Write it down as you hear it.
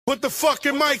Put the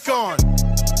fucking mic on.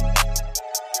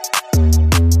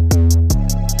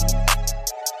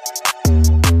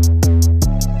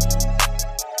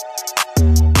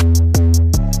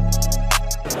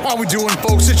 How we doing,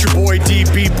 folks? It's your boy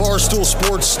DP, Barstool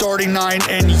Sports Starting 9,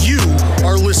 and you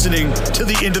are listening to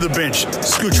the Into the Bench.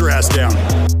 Scoot your ass down.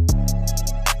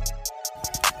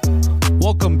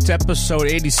 Welcome to episode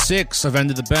 86 of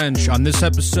End of the Bench. On this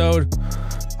episode,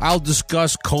 I'll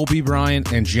discuss Kobe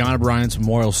Bryant and Gianna Bryant's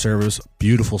memorial service.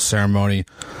 Beautiful ceremony.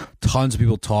 Tons of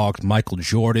people talked. Michael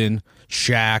Jordan,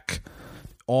 Shaq,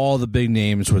 all the big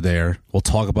names were there. We'll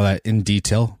talk about that in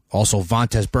detail. Also,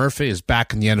 Vontaze Burfict is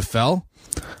back in the NFL.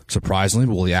 Surprisingly,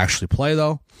 will he actually play,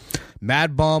 though?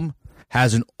 Mad Bum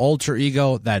has an alter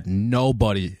ego that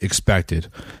nobody expected.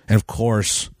 And, of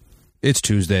course, it's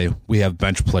Tuesday. We have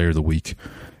Bench Player of the Week.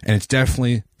 And it's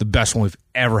definitely the best one we've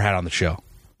ever had on the show.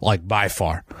 Like, by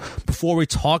far. Before we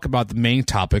talk about the main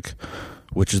topic,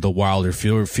 which is the Wilder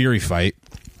Fury fight,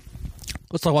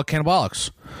 let's talk about Cannabolics.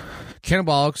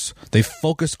 Cannabolics, they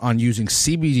focus on using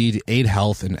CBD to aid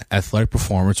health and athletic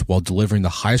performance while delivering the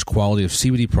highest quality of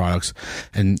CBD products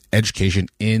and education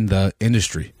in the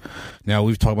industry. Now,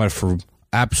 we've talked about it for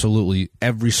absolutely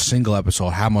every single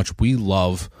episode, how much we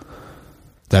love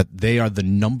that they are the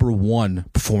number one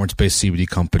performance-based CBD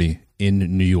company in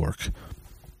New York.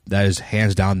 That is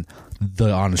hands down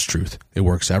the honest truth. It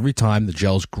works every time. The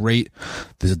gel's great.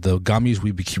 The gummies,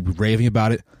 we keep raving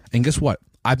about it. And guess what?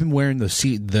 I've been wearing the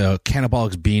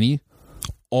Cannabolics beanie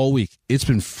all week. It's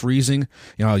been freezing.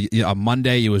 You know, on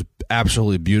Monday, it was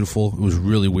absolutely beautiful. It was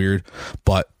really weird.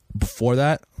 But before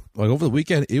that, like over the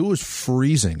weekend, it was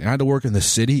freezing. I had to work in the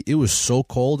city. It was so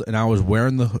cold, and I was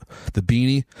wearing the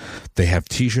beanie. They have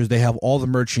T-shirts. They have all the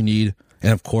merch you need.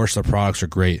 And, of course, the products are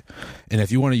great. And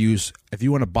if you want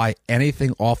to buy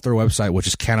anything off their website, which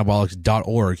is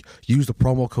cannabolics.org, use the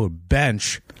promo code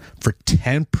BENCH for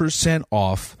 10%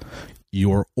 off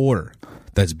your order.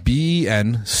 That's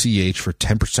BENCH for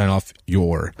 10% off your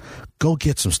order. Go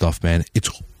get some stuff, man.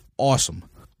 It's awesome.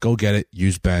 Go get it.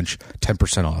 Use Bench.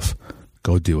 10% off.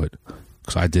 Go do it.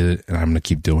 Because I did it, and I'm going to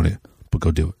keep doing it. But go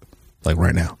do it. Like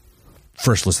right now.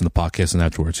 First listen to the podcast, and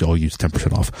afterwards you'll use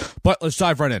 10% off. But let's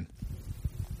dive right in.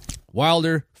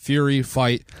 Wilder Fury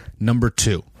fight number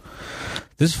 2.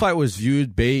 This fight was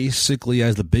viewed basically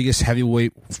as the biggest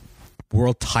heavyweight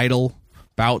world title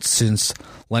bout since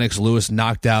Lennox Lewis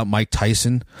knocked out Mike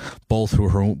Tyson, both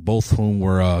whom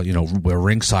were were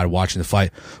ringside watching the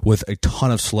fight with a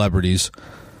ton of celebrities.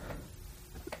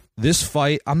 This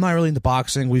fight, I'm not really into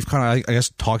boxing. We've kind of, I guess,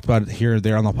 talked about it here and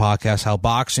there on the podcast, how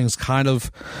boxing's kind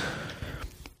of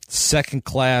second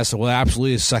class, well,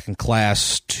 absolutely is second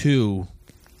class to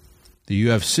the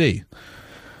UFC.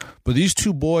 But these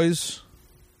two boys,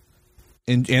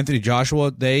 and Anthony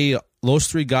Joshua, those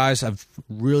three guys have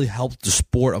really helped the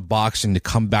sport of boxing to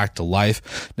come back to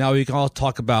life. Now, we can all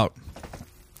talk about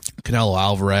Canelo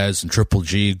Alvarez and Triple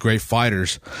G, great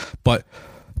fighters, but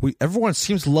everyone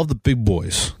seems to love the big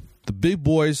boys. The big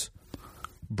boys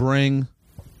bring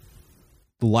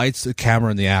the lights, the camera,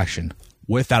 and the action,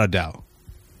 without a doubt.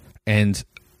 And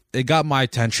it got my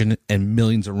attention and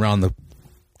millions around the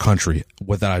country,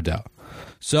 without a doubt.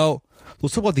 So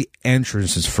let's talk about the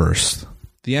entrances first.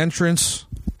 The entrance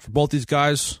for both these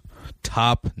guys,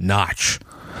 top notch.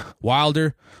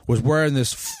 Wilder was wearing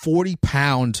this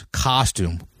 40-pound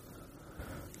costume.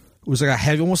 It was like a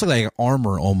heavy, almost like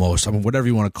armor, almost. I mean, whatever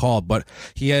you want to call it. But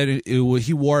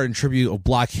he wore it in tribute of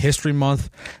Black History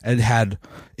Month, and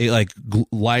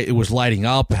it was lighting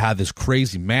up. It had this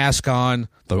crazy mask on.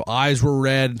 The eyes were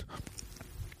red.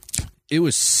 It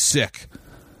was sick.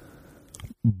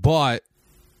 But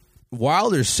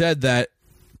Wilder said that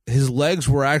his legs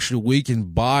were actually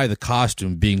weakened by the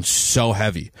costume being so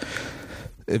heavy.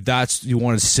 If that's you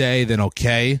want to say, then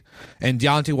okay. And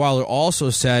Deontay Wilder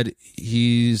also said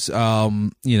he's,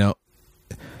 him saying,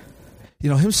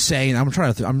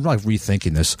 I'm like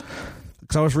rethinking this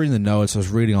because I was reading the notes, I was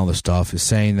reading all the stuff, is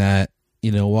saying that,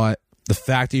 you know what, the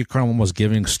fact that you're kind of almost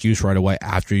giving an excuse right away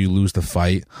after you lose the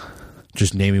fight,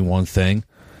 just naming one thing,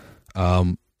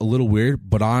 a little weird,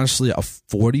 but honestly, a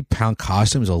 40-pound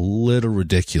costume is a little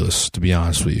ridiculous, to be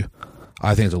honest with you.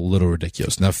 I think it's a little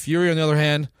ridiculous. Now, Fury, on the other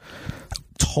hand,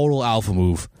 total alpha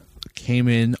move. Came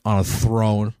in on a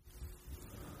throne.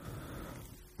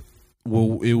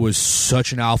 Well, it was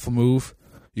such an alpha move.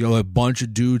 You know, a bunch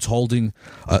of dudes holding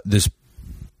this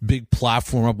big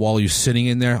platform up while you're sitting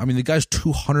in there. I mean, the guy's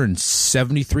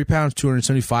 273 pounds,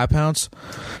 275 pounds.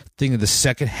 Thinking the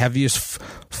second heaviest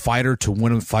fighter to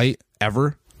win a fight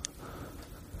ever.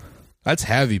 That's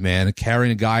heavy, man.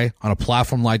 Carrying a guy on a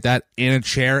platform like that in a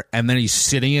chair, and then he's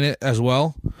sitting in it as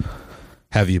well.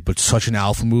 heavy, but such an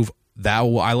alpha move.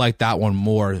 I like that one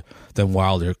more than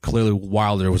Wilder. Clearly,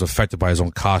 Wilder was affected by his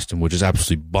own costume, which is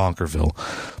absolutely bonkerville.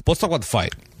 But let's talk about the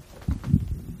fight.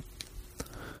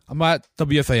 I'm at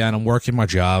WFAN. I'm working my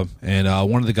job, and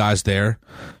one of the guys there,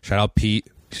 shout out Pete.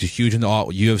 He's huge into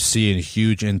UFC and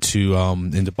huge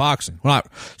into boxing. Well, not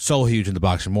so huge into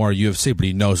boxing, more UFC, but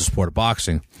he knows the sport of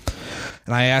boxing.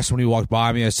 And I asked him when he walked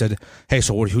by me, I said, "Hey,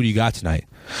 so who do you got tonight?"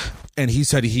 And he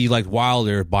said he liked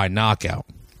Wilder by knockout,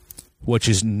 which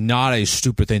is not a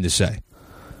stupid thing to say.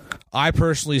 I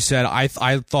personally said I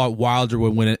thought Wilder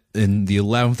would win it in the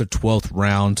 11th or 12th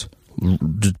round,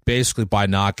 basically by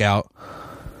knockout,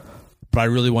 but I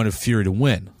really wanted Fury to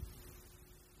win.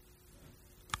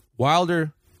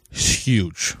 Wilder is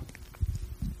huge,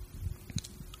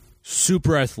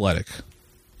 super athletic,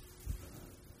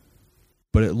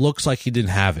 but it looks like he didn't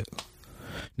have it.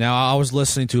 Now, I was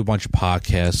listening to a bunch of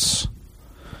podcasts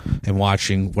and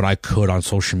watching what I could on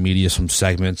social media, some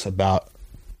segments about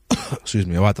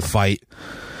about the fight,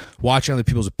 watching other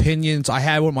people's opinions. I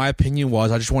had what my opinion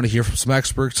was. I just wanted to hear from some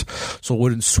experts so it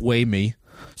wouldn't sway me.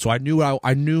 So I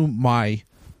knew my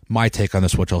take on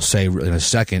this, which I'll say in a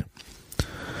second.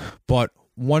 But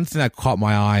one thing that caught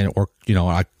my eye, or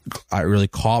I really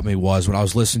caught me, was when I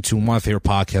was listening to one of my favorite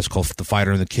podcasts called The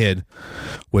Fighter and the Kid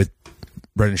with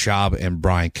Brendan Schaub and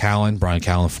Brian Callen. Brian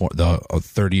Callen, the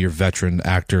 30-year veteran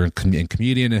actor and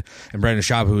comedian, and Brendan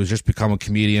Schaub, who has just become a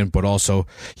comedian, but also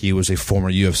he was a former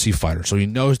UFC fighter. So he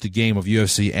knows the game of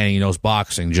UFC and he knows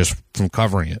boxing just from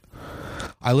covering it.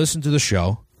 I listened to the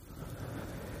show,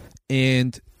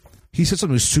 and he said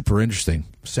something super interesting,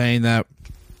 saying that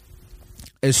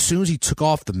as soon as he took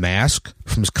off the mask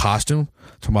from his costume,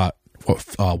 talking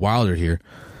about Wilder here,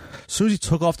 as soon as he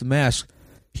took off the mask,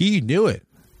 he knew it.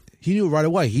 He knew it right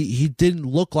away. He didn't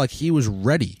look like he was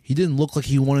ready. He didn't look like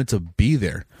he wanted to be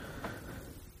there.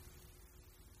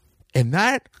 And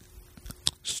that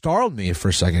startled me for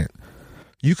a second.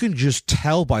 You can just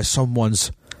tell by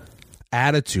someone's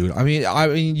attitude. I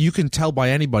mean, you can tell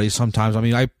by anybody sometimes. I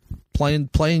mean,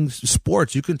 playing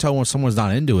sports, you can tell when someone's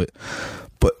not into it.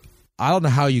 But I don't know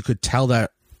how you could tell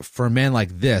that for a man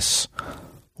like this,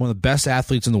 one of the best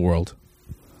athletes in the world,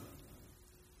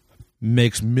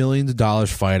 makes millions of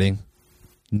dollars fighting,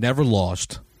 never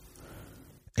lost,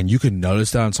 and you can notice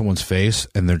that on someone's face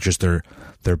and they're just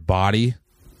their body.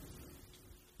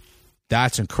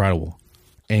 That's incredible.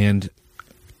 And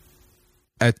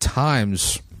at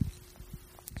times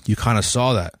you kind of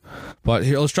saw that. But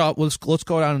here, let's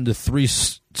go down into three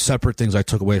separate things I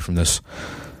took away from this.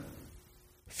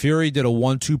 Fury did a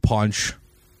 1-2 punch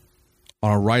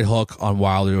on a right hook on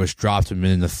Wilder, which dropped him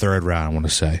in the third round, I want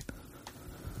to say.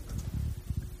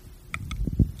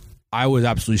 I was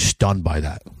absolutely stunned by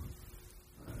that.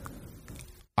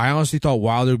 I honestly thought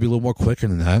Wilder would be a little more quicker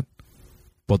than that,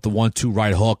 but the 1-2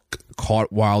 right hook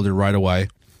caught Wilder right away.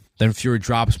 Then Fury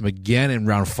drops him again in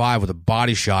round 5 with a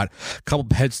body shot,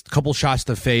 couple shots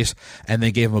to the face, and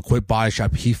then gave him a quick body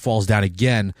shot. He falls down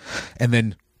again, and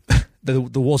then the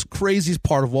most craziest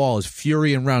part of all is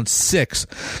Fury in round 6.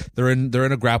 They're in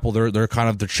a grapple. They're kind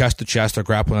of chest to chest. They're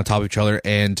grappling on top of each other,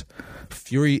 and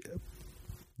Fury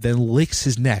then licks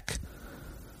his neck.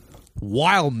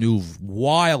 Wild move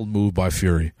by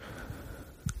Fury.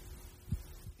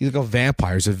 He's like a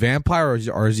vampire. Is he a vampire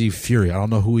or is he Fury? I don't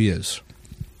know who he is.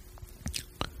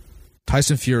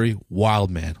 Tyson Fury, wild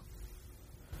man.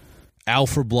 Out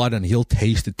for blood, and he'll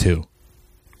taste it too.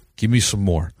 Give me some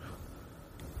more.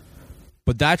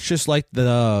 But that's just like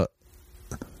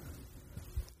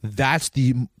that's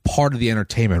the part of the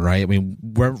entertainment, right? I mean,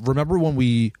 remember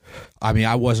when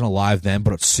I wasn't alive then,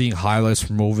 but seeing highlights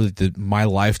from over my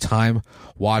lifetime,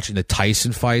 watching the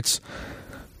Tyson fights,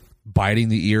 biting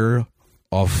the ear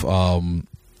off,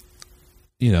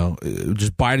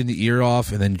 just biting the ear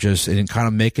off, and then kind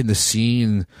of making the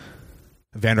scene.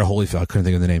 Vander Holyfield, I couldn't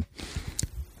think of the name.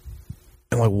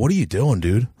 I'm like, what are you doing,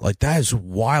 dude? Like, that is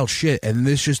wild shit. And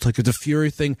this just like it's a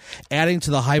Fury thing, adding to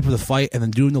the hype of the fight, and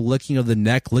then doing the licking of the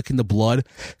neck, licking the blood.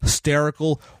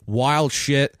 Hysterical, wild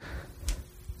shit.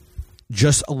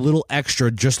 Just a little extra,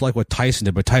 just like what Tyson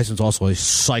did. But Tyson's also a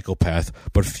psychopath.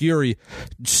 But Fury,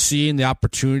 seeing the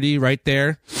opportunity right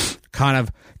there, kind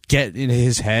of get in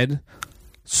his head.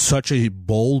 Such a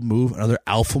bold move, another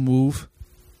alpha move.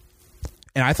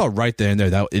 And I thought right there and there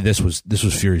that this was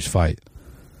Fury's fight.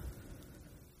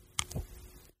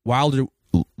 Wilder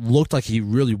looked like he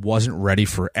really wasn't ready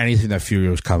for anything that Fury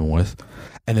was coming with.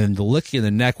 And then the licking in the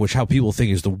neck, which how people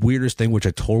think is the weirdest thing, which I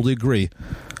totally agree.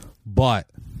 But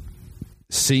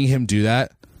seeing him do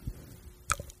that,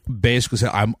 basically said,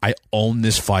 I own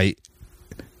this fight.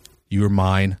 You are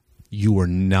mine. You are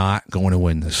not going to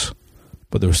win this.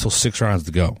 but there were still 6 rounds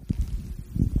to go.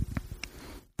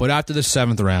 But after the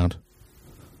 7th round,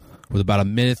 with about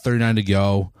 1:39 to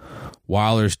go,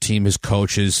 Wilder's team, his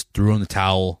coaches, threw in the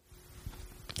towel.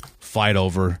 Fight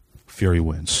over. Fury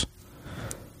wins.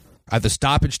 At the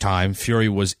stoppage time, Fury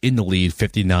was in the lead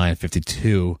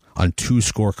 59-52 on 2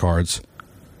 scorecards,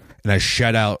 and a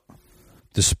shutout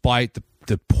despite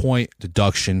the point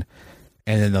deduction,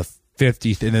 and then and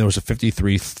then there was a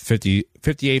 58-53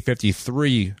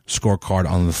 scorecard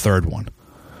on the third one.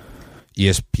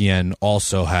 ESPN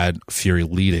also had Fury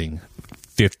leading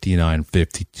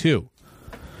 59-52.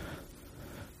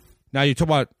 Now you talk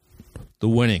about the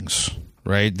winnings,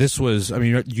 right? This was, I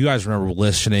mean, you guys remember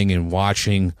listening and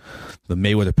watching the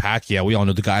Mayweather-Pacquiao. We all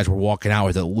know the guys were walking out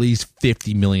with at least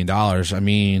 $50 million. I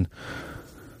mean,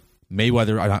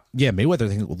 Mayweather, I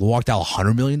think walked out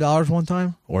 $100 million one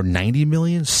time, or $90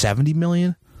 million, $70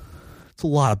 million. It's a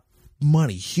lot of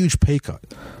money, huge pay cut.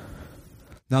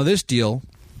 Now this deal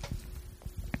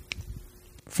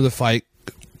for the fight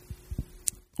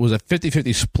was a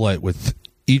 50-50 split, with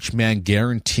each man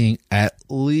guaranteeing at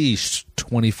least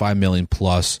 $25 million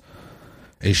plus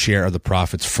a share of the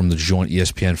profits from the joint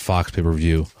ESPN-Fox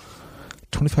pay-per-view.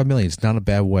 $25 million is not a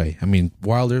bad way. I mean,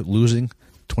 Wilder losing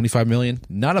 $25 million,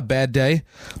 not a bad day,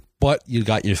 but you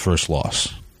got your first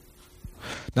loss.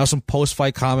 Now some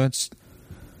post-fight comments.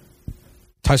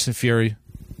 Tyson Fury,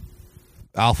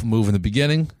 alpha move in the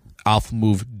beginning, alpha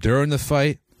move during the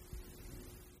fight,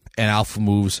 and alpha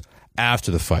moves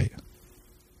after the fight.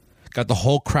 Got the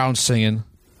whole crowd singing.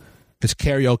 It's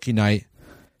karaoke night.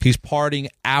 He's partying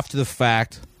after the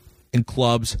fact in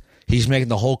clubs. He's making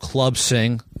the whole club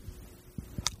sing.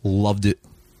 Loved it.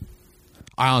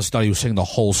 I honestly thought he was singing the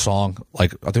whole song.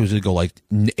 Like, I think he was going to go like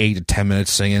 8 to 10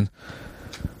 minutes singing.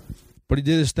 But he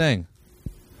did his thing.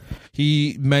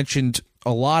 He mentioned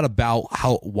a lot about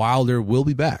how Wilder will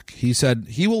be back. He said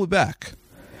he will be back.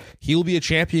 He will be a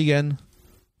champion again.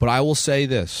 But I will say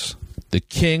this. The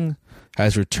king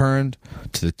has returned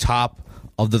to the top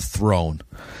of the throne.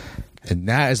 And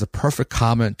that is the perfect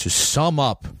comment to sum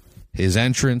up his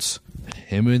entrance,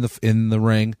 him in the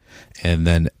ring, and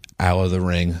then out of the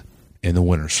ring in the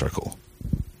winner's circle.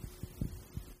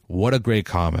 What a great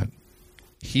comment.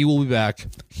 He will be back.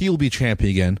 He will be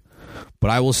champion again. But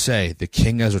I will say the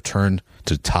king has returned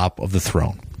to the top of the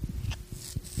throne.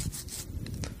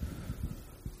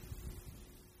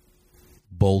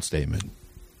 Bold statement.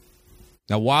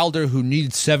 Now, Wilder, who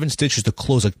needed 7 stitches to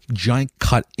close a giant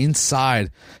cut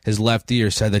inside his left ear,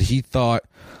 said that he thought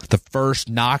the first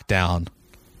knockdown,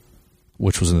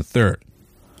 which was in the third,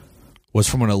 was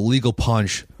from an illegal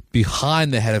punch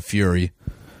behind the head of Fury,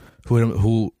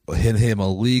 who hit him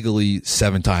illegally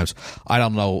 7 times. I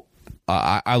don't know.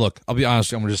 Look, I'll be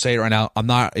honest, I'm going to just say it right now. I'm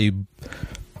not a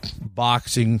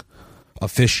boxing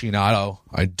aficionado.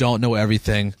 I don't know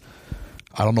everything.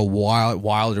 I don't know why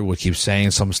Wilder would keep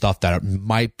saying some stuff that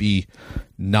might be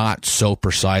not so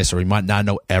precise, or he might not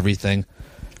know everything.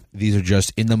 These are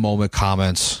just in-the-moment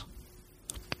comments.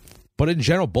 But in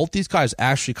general, both these guys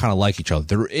actually kind of like each other.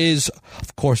 There is,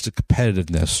 of course, the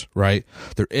competitiveness, right?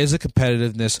 There is a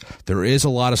competitiveness. There is a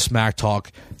lot of smack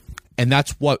talk. And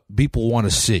that's what people want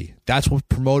to see. That's what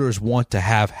promoters want to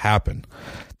have happen.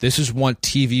 This is what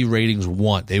TV ratings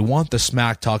want. They want the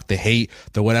smack talk, the hate,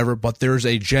 the whatever, but there's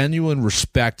a genuine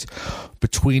respect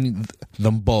between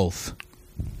them both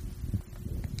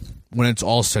when it's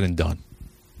all said and done.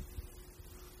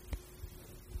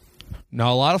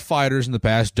 Now, a lot of fighters in the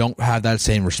past don't have that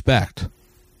same respect.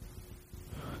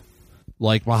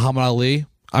 Like Muhammad Ali,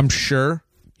 I'm sure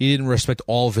he didn't respect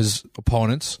all of his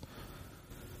opponents.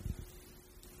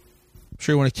 I'm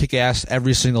sure you want to kick ass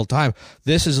every single time.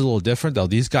 This is a little different, though.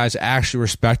 These guys actually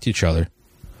respect each other.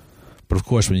 But, of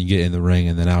course, when you get in the ring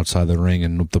and then outside the ring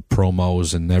and the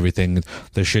promos and everything,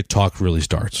 the shit talk really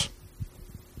starts.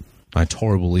 I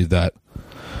totally believe that.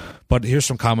 But here's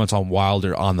some comments on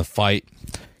Wilder on the fight.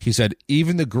 He said,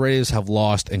 even the greatest have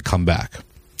lost and come back.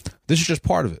 This is just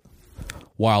part of it.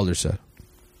 Wilder said,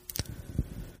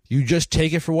 you just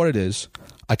take it for what it is.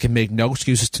 I can make no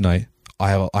excuses tonight. I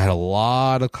had a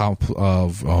lot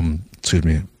of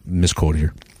misquote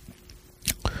here.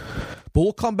 But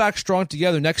we'll come back strong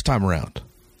together next time around.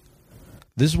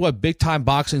 This is what big time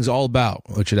boxing is all about,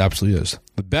 which it absolutely is.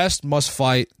 The best must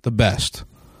fight the best.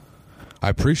 I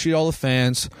appreciate all the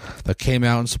fans that came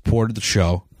out and supported the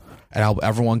show, and I hope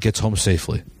everyone gets home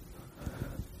safely.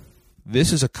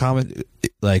 This is a comment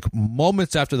like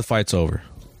moments after the fight's over.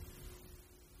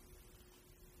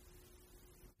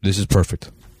 This is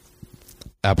perfect.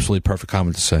 Absolutely perfect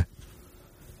comment to say.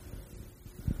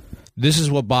 This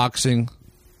is what boxing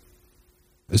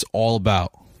is all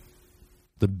about.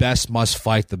 The best must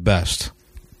fight the best.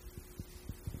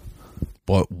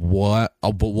 But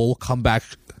we'll come back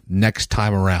next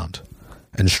time around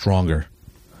and stronger.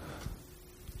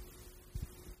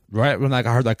 Right when I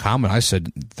heard that comment, I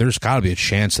said, there's got to be a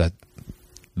chance that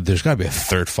there's got to be a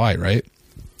third fight, right?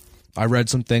 I read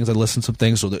some things, I listened to some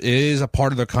things, so there is a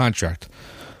part of their contract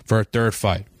for a third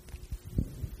fight.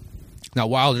 Now,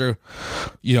 Wilder,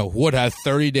 would have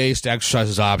 30 days to exercise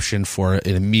his option for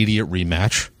an immediate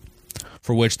rematch,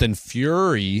 for which then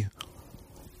Fury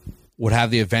would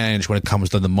have the advantage when it comes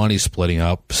to the money splitting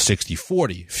up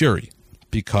 60-40 Fury,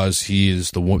 because he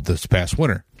is the past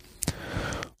winner.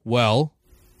 Well,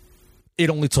 it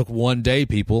only took one day,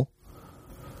 people,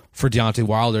 for Deontay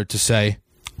Wilder to say,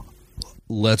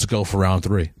 let's go for round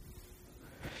 3.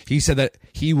 He said that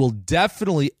he will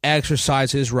definitely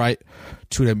exercise his right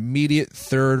to an immediate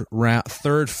third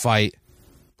fight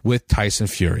with Tyson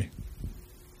Fury.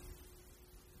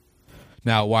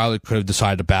 Now, Wilder could have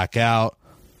decided to back out,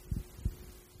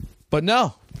 but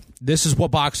no. This is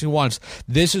what boxing wants.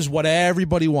 This is what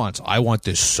everybody wants. I want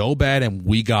this so bad, and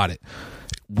we got it.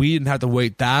 We didn't have to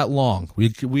wait that long.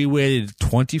 We waited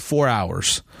 24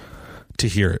 hours to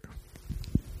hear it.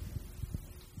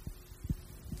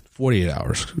 48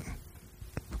 hours.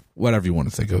 Whatever you want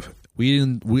to think of.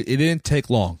 It didn't take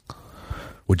long,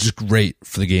 which is great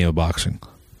for the game of boxing.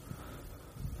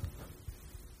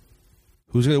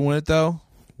 Who's going to win it, though?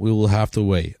 We will have to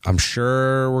wait. I'm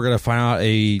sure we're going to find out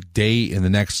a date in the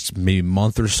next maybe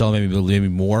month or so, maybe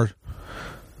more.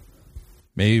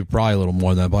 Maybe probably a little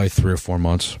more than that, probably 3 or 4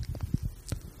 months.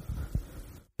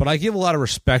 But I give a lot of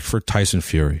respect for Tyson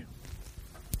Fury.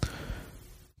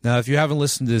 Now, if you haven't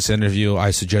listened to this interview,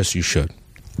 I suggest you should.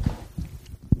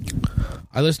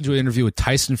 I listened to an interview with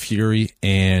Tyson Fury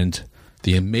and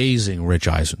the amazing Rich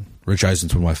Eisen. Rich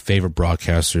Eisen's one of my favorite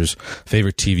broadcasters,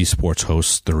 favorite TV sports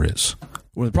hosts there is.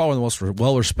 Probably the most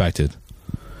well-respected.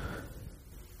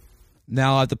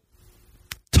 Now, at the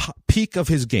peak of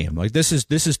his game, like this is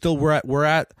still we're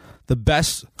at the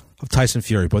best of Tyson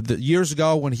Fury. But years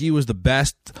ago, when he was the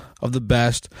best of the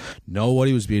best, know what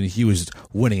he was being. He was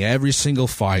winning every single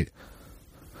fight.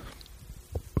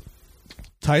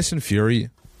 Tyson Fury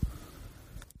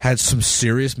had some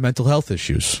serious mental health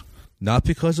issues, not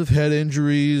because of head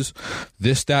injuries,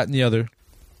 this, that, and the other.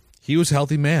 He was a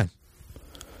healthy man.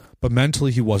 But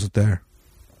mentally, he wasn't there.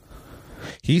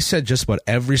 He said just about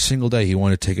every single day he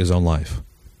wanted to take his own life.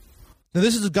 Now,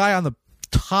 this is a guy on the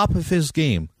top of his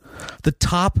game, the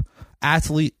top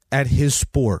athlete at his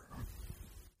sport,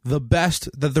 the best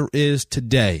that there is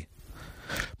today,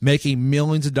 making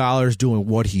millions of dollars doing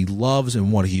what he loves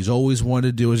and what he's always wanted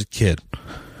to do as a kid.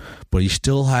 But he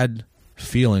still had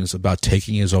feelings about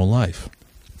taking his own life.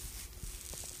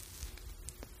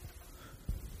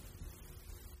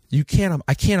 I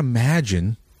can't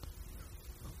imagine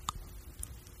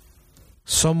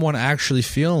someone actually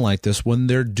feeling like this when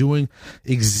they're doing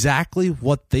exactly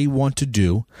what they want to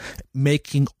do,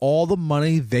 making all the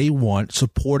money they want,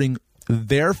 supporting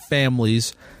their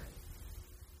families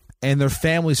and their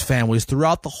families' families,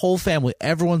 throughout the whole family.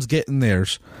 Everyone's getting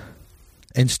theirs.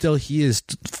 And still he is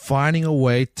finding a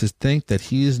way to think that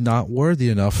he is not worthy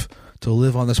enough to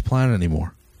live on this planet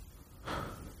anymore.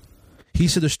 He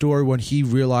said the story when he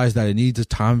realized that it needed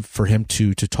time for him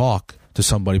to talk to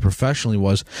somebody professionally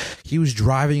was he was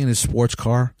driving in his sports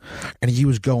car and he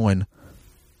was going,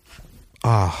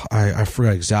 I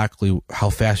forgot exactly how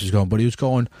fast he was going, but he was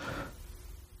going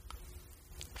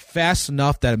fast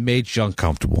enough that it made you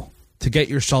uncomfortable. To get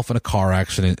yourself in a car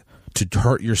accident, to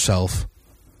hurt yourself.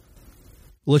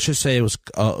 Let's just say it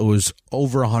was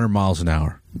over 100 miles an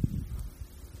hour.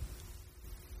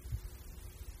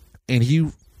 And he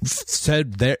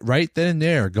said that right then and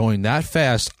there, going that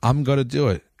fast, I'm going to do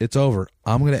it. It's over.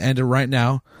 I'm going to end it right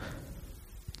now.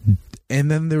 And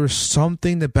then there was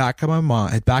something the back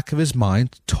of his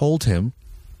mind told him,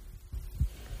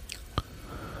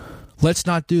 let's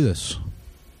not do this.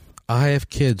 I have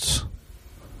kids.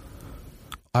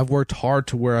 I've worked hard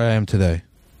to where I am today.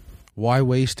 Why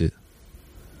waste it?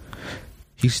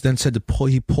 He then said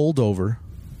he pulled over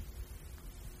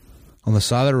on the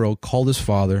side of the road, called his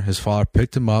father. His father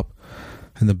picked him up,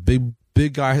 and the big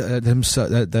guy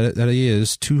that he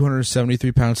is,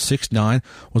 273 pounds, 6'9",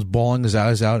 was bawling his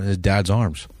eyes out in his dad's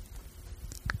arms.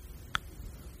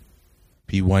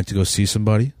 He went to go see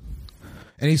somebody,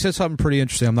 and he said something pretty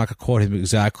interesting. I'm not going to quote him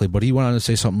exactly, but he went on to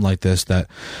say something like this, that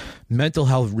mental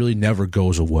health really never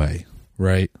goes away,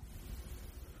 right?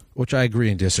 Which I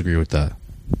agree and disagree with that.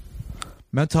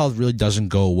 Mental health really doesn't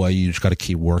go away. You just got to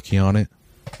keep working on it.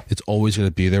 It's always going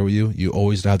to be there with you. You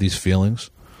always have these feelings.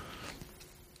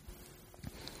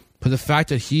 But the fact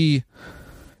that he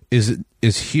is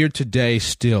here today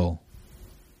still,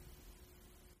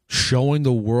 showing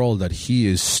the world that he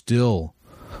is still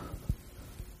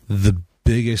the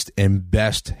biggest and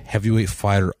best heavyweight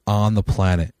fighter on the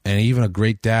planet, and even a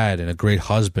great dad and a great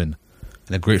husband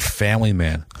and a great family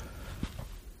man,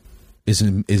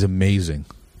 is amazing.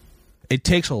 It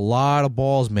takes a lot of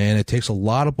balls, man. It takes a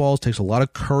lot of balls, takes a lot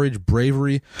of courage,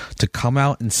 bravery to come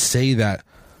out and say that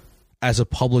as a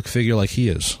public figure like he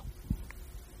is.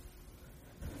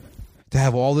 To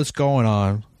have all this going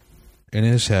on in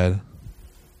his head,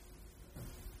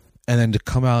 and then to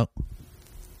come out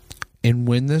and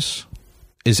win this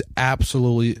is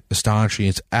absolutely astonishing.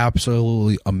 It's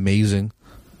absolutely amazing.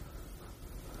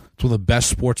 It's one of the best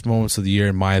sports moments of the year,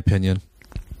 in my opinion.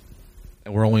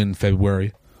 And we're only in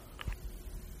February.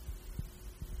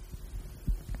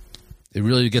 It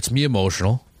really gets me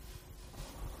emotional.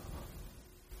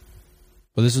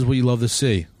 But this is what you love to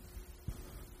see.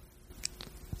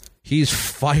 He's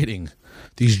fighting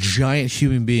these giant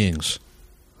human beings.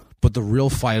 But the real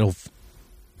fight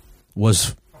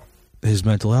was his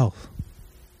mental health.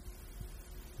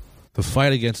 The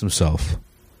fight against himself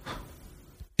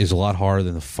is a lot harder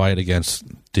than the fight against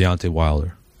Deontay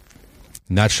Wilder.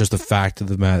 And that's just the fact of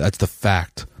the matter. That's the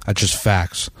fact. That's just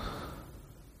facts.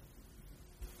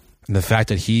 And the fact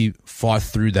that he fought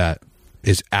through that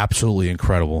is absolutely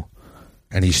incredible.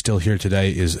 And he's still here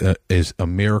today is a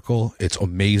miracle. It's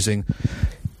amazing.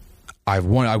 I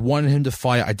wanted him to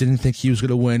fight. I didn't think he was going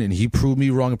to win, and he proved me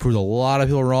wrong and proved a lot of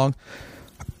people wrong.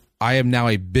 I am now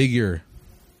a bigger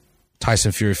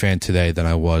Tyson Fury fan today than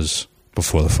I was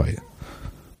before the fight.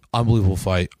 Unbelievable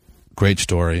fight. Great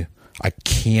story. I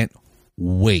can't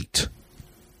wait.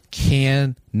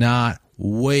 Cannot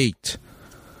wait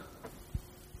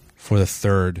for the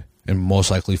third and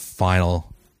most likely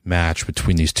final match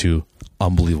between these two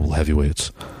unbelievable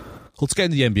heavyweights. Let's get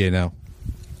into the NBA now.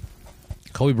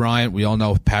 Kobe Bryant, we all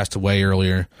know, passed away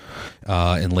earlier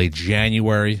in late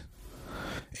January.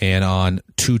 And on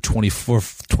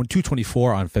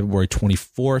 2/24 on February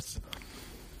 24th,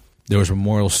 there was a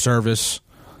memorial service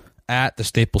at the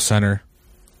Staples Center.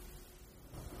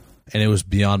 And it was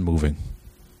beyond moving.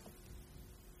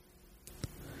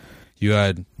 You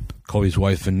had Kobe's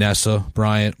wife, Vanessa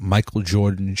Bryant, Michael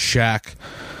Jordan, Shaq,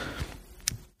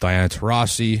 Diana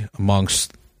Taurasi,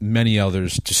 amongst many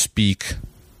others, to speak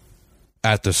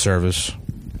at the service.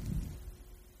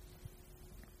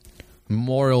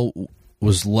 Memorial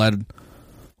was led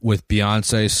with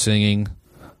Beyonce singing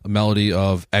a melody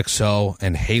of XO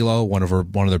and Halo, one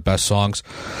of their best songs.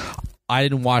 I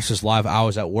didn't watch this live. I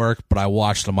was at work, but I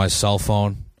watched on my cell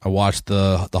phone. I watched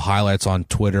the highlights on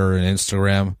Twitter and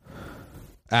Instagram.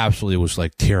 Absolutely, it was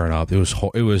like tearing up. It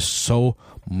was so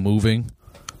moving.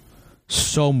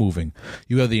 So moving.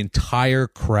 You have the entire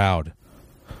crowd.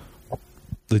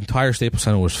 The entire Staples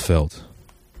Center was filled.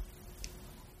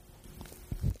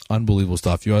 Unbelievable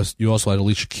stuff. You also had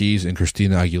Alicia Keys and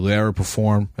Christina Aguilera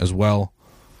perform as well.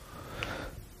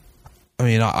 I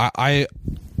mean,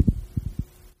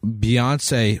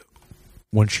 Beyonce,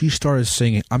 when she started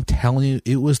singing, I'm telling you,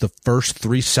 it was the first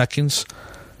 3 seconds.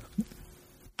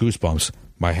 Goosebumps.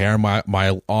 My hair,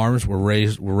 my arms were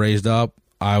raised up.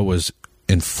 I was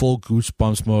in full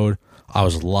goosebumps mode. I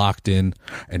was locked in,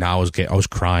 and I was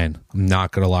crying. I'm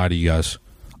not gonna lie to you guys.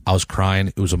 I was crying.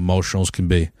 It was emotional as can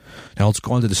be. Now let's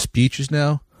go on to the speeches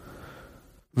now.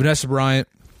 Vanessa Bryant,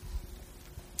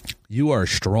 you are a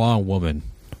strong woman.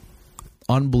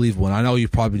 Unbelievable. And I know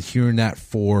you've probably been hearing that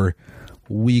for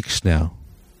weeks now.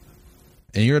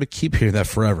 And you're going to keep hearing that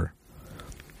forever.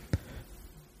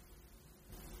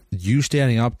 You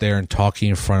standing up there and talking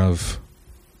in front of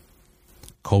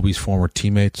Kobe's former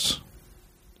teammates,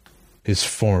 his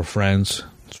former friends,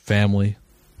 his family,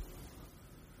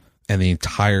 and the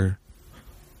entire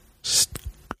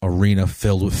arena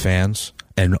filled with fans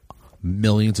and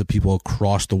millions of people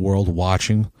across the world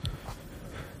watching.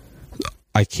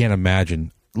 I can't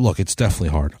imagine. Look, it's definitely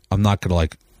hard. I'm not going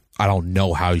to I don't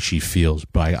know how she feels,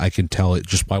 but I can tell it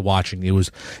just by watching. It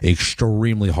was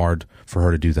extremely hard for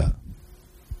her to do that.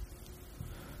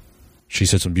 She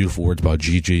said some beautiful words about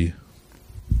Gigi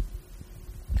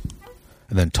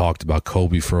and then talked about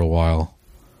Kobe for a while.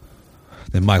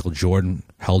 Then Michael Jordan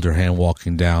held her hand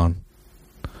walking down.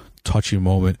 Touching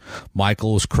moment.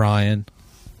 Michael was crying.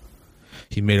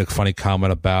 He made a funny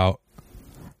comment about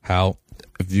how,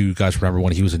 if you guys remember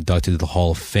when he was inducted to the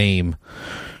Hall of Fame,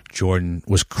 Jordan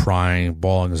was crying,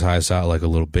 bawling his eyes out like a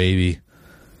little baby.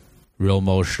 Real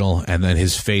emotional. And then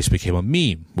his face became a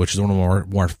meme, which is one of the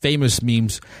more famous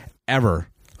memes ever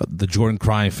the Jordan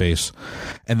crying face.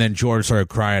 And then Jordan started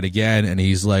crying again, and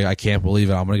he's like, I can't believe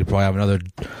it. I'm going to probably have another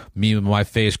meme of my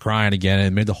face crying again. And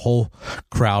it made the whole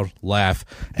crowd laugh,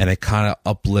 and it kind of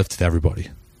uplifted everybody.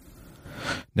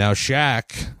 Now,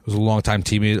 Shaq was a longtime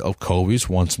teammate of Kobe's,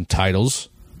 won some titles,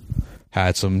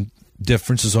 had some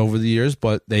differences over the years,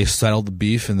 but they settled the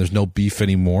beef, and there's no beef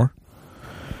anymore.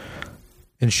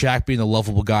 And Shaq, being the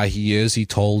lovable guy he is, he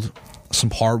told some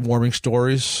heartwarming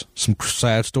stories, some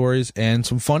sad stories, and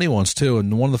some funny ones, too.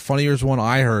 And one of the funniest one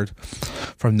I heard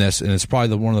from this, and it's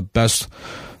probably one of the best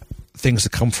things to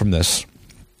come from this,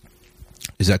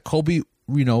 is that Kobe,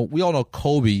 we all know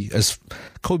Kobe, as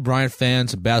Kobe Bryant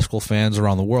fans and basketball fans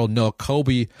around the world know,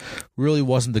 Kobe really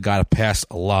wasn't the guy to pass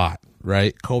a lot,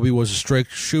 right? Kobe was a straight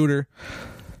shooter.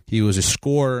 He was a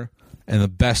scorer and the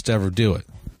best to ever do it.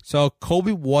 So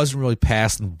Kobe wasn't really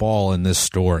passing the ball in this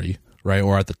story, right,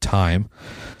 or at the time.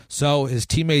 So his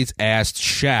teammates asked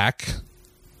Shaq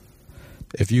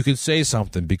if you could say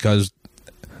something, because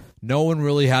no one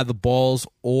really had the balls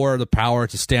or the power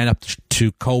to stand up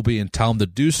to Kobe and tell him to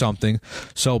do something.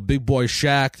 So big boy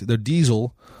Shaq, the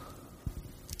Diesel,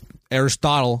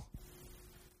 Aristotle,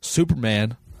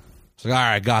 Superman, was like, all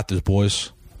right, I got this,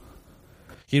 boys.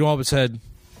 He went up and said,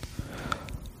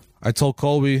 I told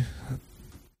Kobe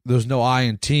there's no I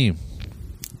in team.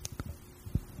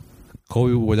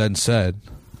 Kobe then said,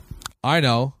 I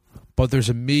know, but there's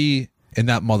a me in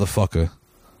that motherfucker.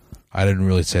 I didn't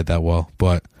really say it that well,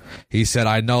 but he said,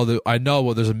 I know,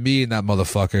 well, there's a me in that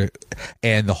motherfucker.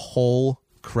 And the whole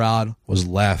crowd was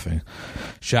laughing.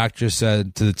 Shaq just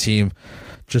said to the team,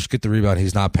 just get the rebound.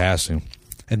 He's not passing.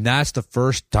 And that's the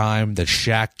first time that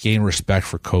Shaq gained respect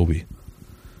for Kobe.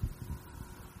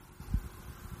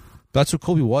 That's what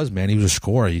Kobe was, man. He was a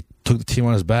scorer. He took the team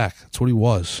on his back. That's what he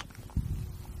was.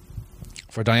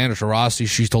 For Diana Taurasi,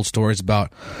 she told stories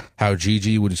about how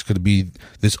Gigi was going to be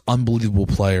this unbelievable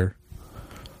player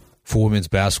for women's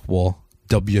basketball,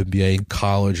 WNBA, in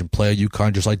college, and play at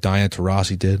UConn just like Diana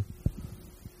Taurasi did.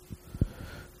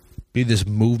 Be this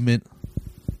movement,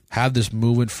 have this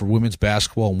movement for women's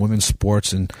basketball and women's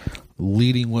sports, and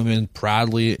leading women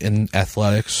proudly in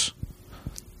athletics.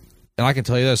 And I can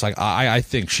tell you this, like I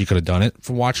think she could have done it.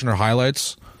 From watching her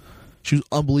highlights, she was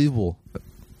unbelievable.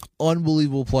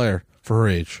 Unbelievable player for her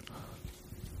age.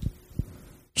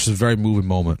 Just a very moving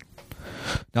moment.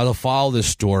 Now, to follow this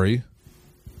story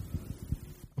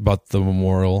about the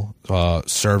memorial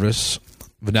service,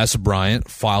 Vanessa Bryant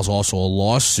files also a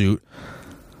lawsuit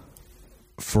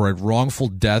for a wrongful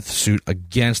death suit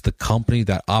against the company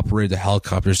that operated the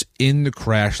helicopters in the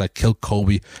crash that killed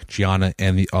Kobe, Gianna,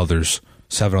 and the others.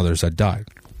 7 others that died.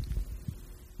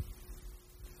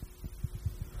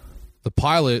 The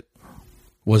pilot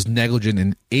was negligent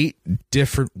in 8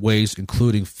 different ways,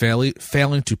 including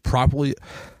failing to properly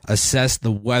assess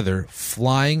the weather,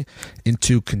 flying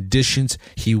into conditions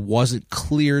he wasn't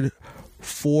cleared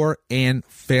for, and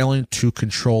failing to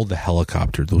control the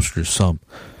helicopter. Those are just some.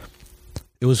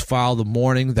 It was filed the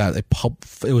morning that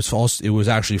it was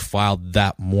actually filed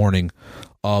that morning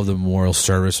of the memorial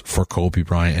service for Kobe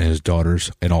Bryant and his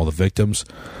daughters and all the victims.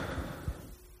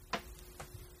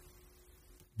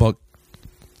 But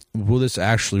will this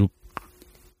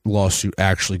lawsuit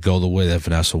actually go the way that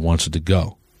Vanessa wants it to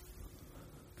go?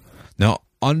 Now,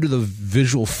 under the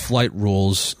visual flight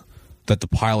rules that the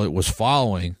pilot was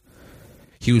following,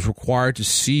 he was required to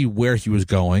see where he was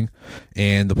going,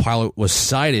 and the pilot was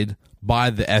cited by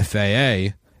the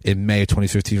FAA in May of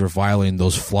 2015 for violating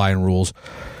those flying rules.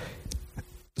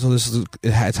 So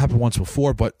it's happened once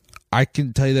before, but I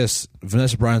can tell you this,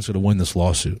 Vanessa Bryant's going to win this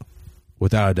lawsuit,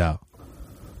 without a doubt.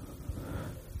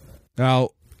 Now,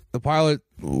 the pilot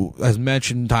has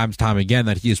mentioned time and time again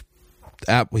that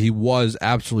he was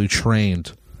absolutely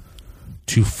trained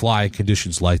to fly in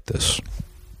conditions like this.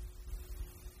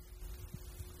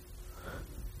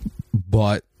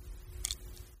 But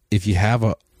if you have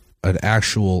an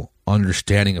actual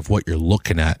understanding of what you're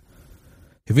looking at,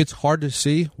 if it's hard to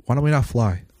see, why don't we not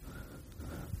fly?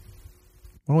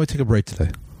 Why don't we take a break today?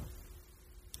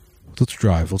 Let's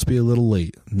drive. Let's be a little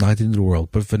late. Not the end of the world.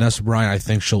 But Vanessa Bryant, I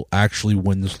think she'll actually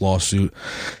win this lawsuit.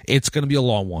 It's going to be a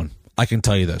long one. I can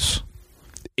tell you this.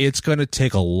 It's going to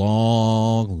take a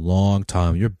long, long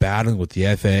time. You're battling with the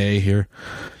FAA here.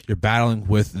 You're battling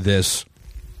with this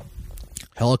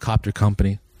helicopter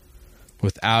company.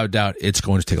 Without a doubt, it's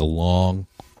going to take a long,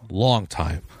 long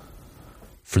time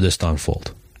for this to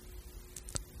unfold.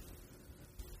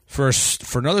 For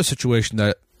another situation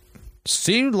that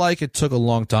seemed like it took a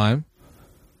long time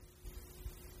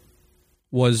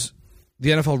was the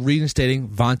NFL reinstating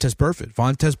Vontaze Burfict.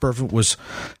 Vontaze Burfict was,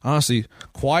 honestly,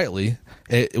 quietly,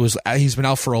 he's been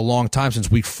out for a long time, since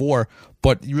week 4,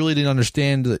 but you really didn't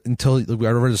understand until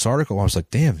I read this article. I was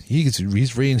like, damn, he's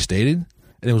reinstated?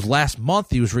 And it was last month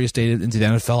he was reinstated into the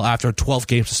NFL after a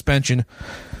 12-game suspension,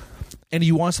 and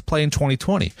he wants to play in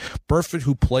 2020. Burfict,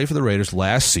 who played for the Raiders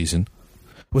last season,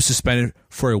 was suspended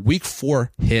for a week 4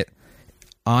 hit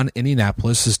on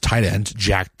Indianapolis' tight end,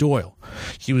 Jack Doyle.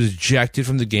 He was ejected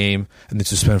from the game and then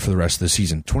suspended for the rest of the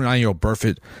season. 29-year-old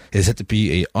Burfict is set to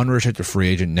be an unrestricted free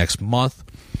agent next month.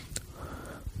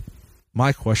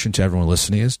 My question to everyone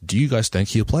listening is, do you guys think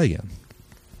he'll play again?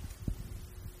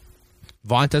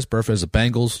 Vontaze Burfict is a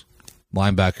Bengals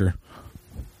linebacker.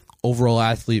 Overall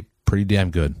athlete, pretty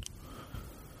damn good.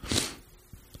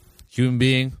 Human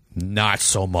being, not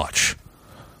so much.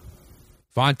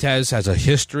 Vontaze has a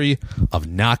history of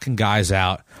knocking guys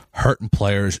out, hurting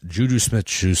players, Juju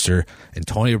Smith-Schuster,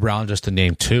 Antonio Brown, just to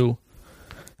name 2,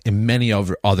 and many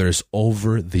others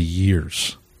over the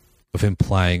years of him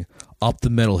playing up the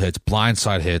middle hits,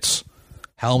 blindside hits,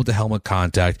 helmet-to-helmet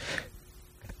contact.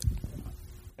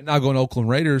 And now going to Oakland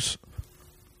Raiders,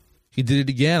 he did it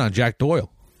again on Jack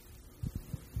Doyle.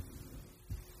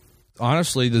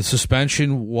 Honestly, the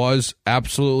suspension was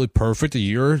absolutely perfect. A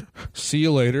year, see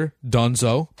you later,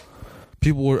 dunzo.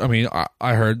 People were,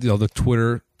 I heard, the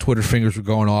Twitter fingers were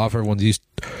going off. Everyone, these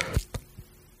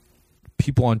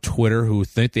people on Twitter who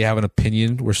think they have an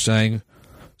opinion were saying,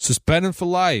 suspend him for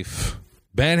life,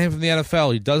 ban him from the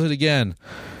NFL. He does it again.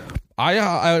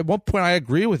 At one point, I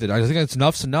agree with it. I think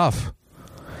enough's enough.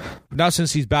 But now,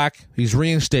 since he's back, he's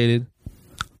reinstated.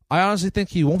 I honestly think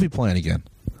he won't be playing again.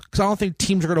 Because I don't think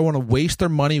teams are going to want to waste their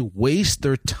money, waste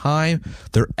their time,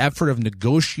 their effort of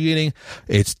negotiating.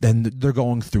 Then they're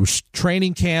going through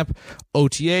training camp,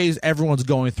 OTAs. Everyone's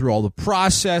going through all the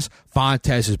process.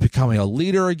 Vontaze is becoming a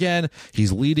leader again.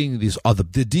 He's leading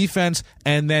the defense,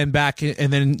 and then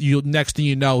next thing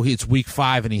you know, it's week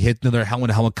 5 and he hit another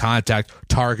helmet-to-helmet contact,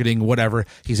 targeting whatever.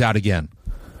 He's out again.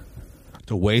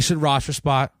 It's a wasted roster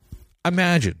spot.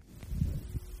 Imagine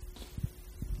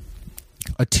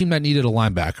a team that needed a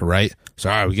linebacker, right? So,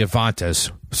 all right, we get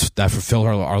Vontaze. That fulfilled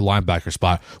our linebacker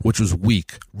spot, which was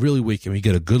weak, really weak, and we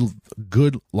get a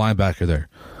good linebacker there.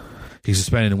 He's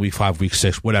suspended in week 5, week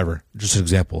 6, whatever. Just an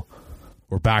example.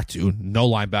 We're back to no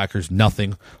linebackers,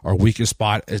 nothing. Our weakest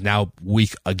spot is now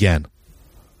weak again.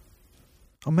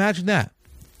 Imagine that.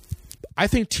 I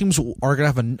think teams are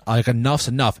going to have enough's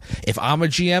enough. If I'm a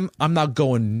GM, I'm not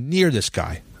going near this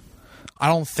guy. I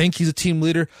don't think he's a team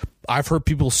leader. I've heard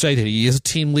people say that he is a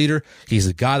team leader. He's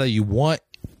the guy that you want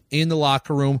in the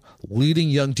locker room, leading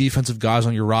young defensive guys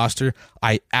on your roster.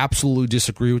 I absolutely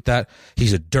disagree with that.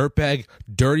 He's a dirtbag,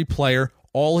 dirty player.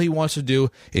 All he wants to do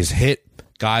is hit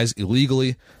guys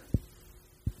illegally,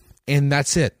 and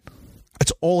that's it.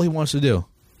 That's all he wants to do.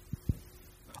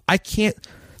 I can't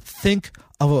think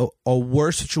of a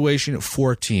worse situation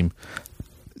for a team.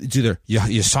 It's either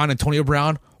you sign Antonio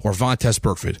Brown or Vontaze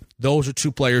Burfict. Those are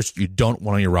 2 players you don't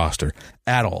want on your roster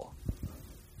at all.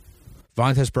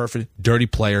 Vontaze Burfict, dirty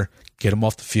player. Get him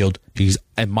off the field. He's,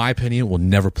 in my opinion, will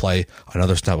never play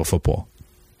another snap of football.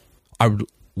 I would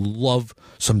love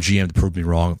some GM to prove me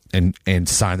wrong and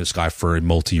sign this guy for a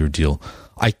multi-year deal.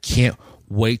 I can't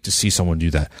wait to see someone do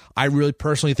that. I really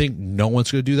personally think no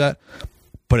one's going to do that.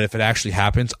 But if it actually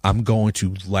happens, I'm going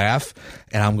to laugh,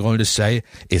 and I'm going to say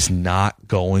it's not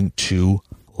going to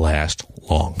last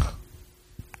long.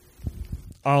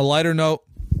 On a lighter note,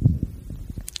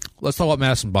 let's talk about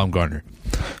Madison Bumgarner.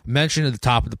 Mentioned at the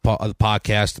top of the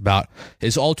podcast about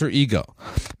his alter ego.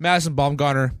 Madison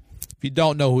Bumgarner, if you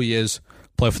don't know who he is,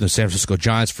 played for the San Francisco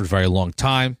Giants for a very long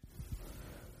time.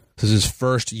 This is his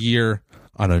first year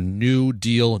on a new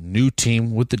deal, new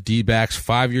team with the D-backs,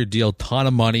 5-year deal, ton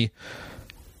of money.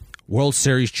 World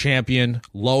Series champion,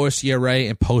 lowest ERA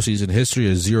in postseason history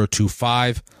is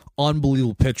 0.25.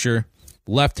 Unbelievable pitcher,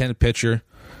 left-handed pitcher,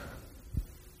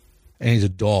 and he's a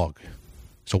dog.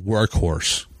 It's a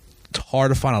workhorse. It's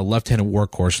hard to find a left-handed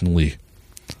workhorse in the league.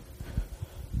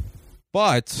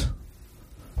 But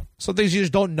some things you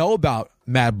just don't know about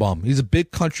Mad Bum. He's a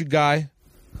big country guy.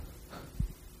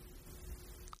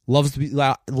 Loves to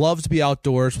be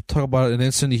outdoors. We'll talk about an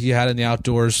incident he had in the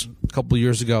outdoors a couple of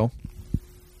years ago.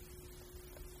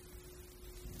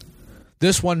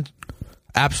 This one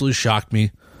absolutely shocked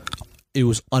me. It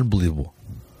was unbelievable.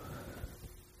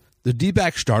 The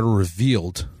D-back starter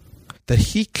revealed that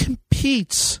he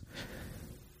competes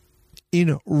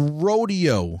in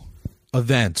rodeo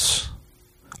events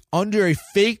under a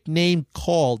fake name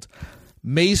called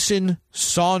Mason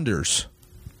Saunders.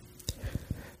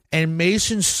 And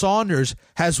Mason Saunders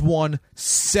has won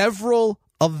several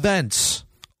events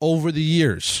over the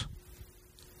years.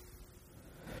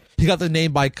 He got the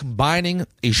name by combining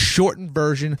a shortened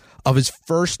version of his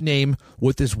first name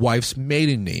with his wife's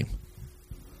maiden name.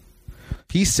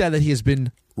 He said that he has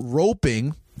been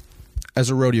roping as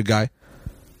a rodeo guy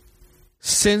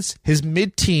since his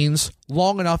mid-teens,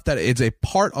 long enough that it's a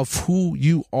part of who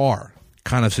you are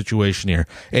kind of situation here.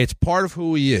 It's part of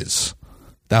who he is.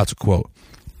 That's a quote.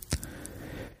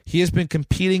 He has been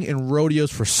competing in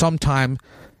rodeos for some time,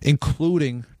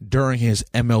 including during his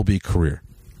MLB career.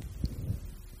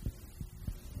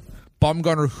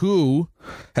 Bumgarner, who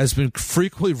has been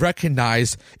frequently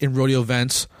recognized in rodeo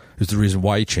events, is the reason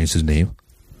why he changed his name,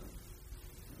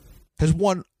 has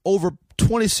won over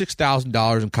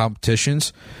 $26,000 in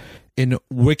competitions in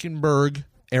Wickenburg,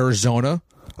 Arizona,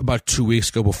 about 2 weeks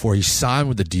ago before he signed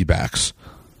with the D-backs.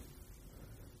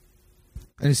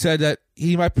 And he said that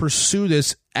he might pursue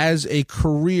this as a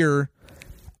career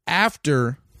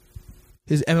after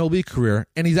his MLB career,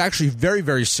 and he's actually very,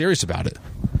 very serious about it.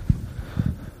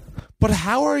 But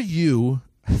how are you,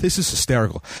 this is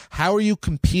hysterical, how are you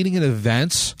competing in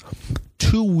events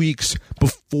 2 weeks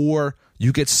before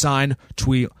you get signed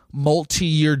to a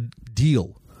multi-year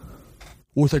deal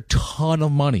with a ton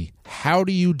of money? How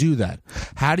do you do that?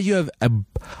 How do you have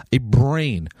a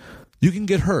brain? You can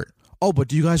get hurt. Oh, but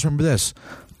do you guys remember this?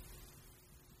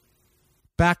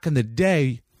 Back in the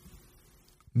day,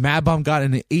 Mad Bum got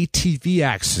in an ATV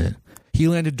accident. He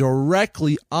landed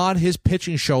directly on his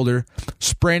pitching shoulder,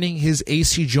 spraining his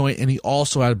AC joint, and he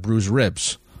also had bruised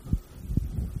ribs.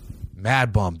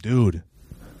 Mad Bum, dude.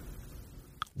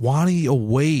 Why don't you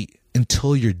wait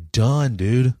until you're done,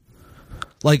 dude?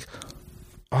 Like,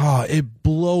 it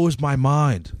blows my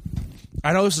mind.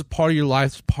 I know this is part of your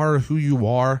life, it's part of who you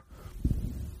are.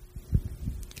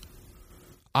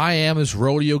 I am this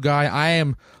rodeo guy.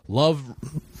 I love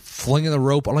flinging the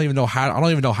rope. I don't even know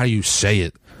how you say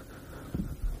it.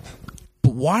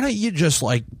 But why don't you just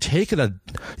take it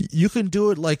you can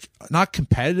do it not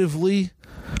competitively,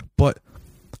 but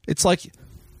it's like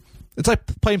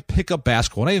playing pickup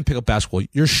basketball. Not even pickup basketball.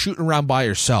 You're shooting around by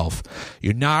yourself.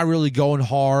 You're not really going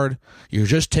hard. You're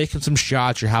just taking some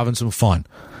shots. You're having some fun.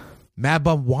 Mad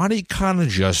Bum, why don't you kind of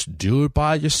just do it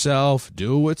by yourself?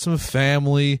 Do it with some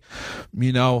family.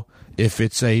 You know, if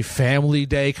it's a family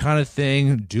day kind of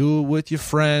thing, do it with your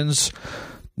friends.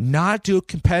 Not do it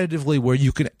competitively where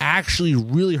you can actually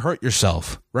really hurt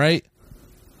yourself, right?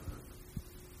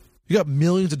 You got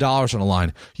millions of dollars on the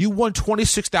line. You won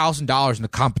 $26,000 in the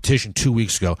competition 2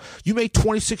 weeks ago. You made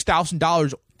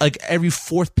 $26,000 every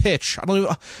fourth pitch. I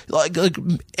don't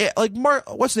even Mark.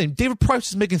 What's his name? David Price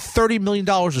is making $30 million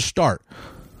a start.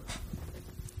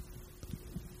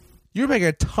 You're making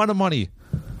a ton of money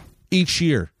each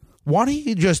year. Why don't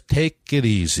you just take it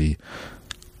easy?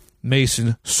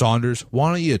 Mason Saunders,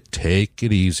 why don't you take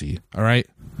it easy? All right.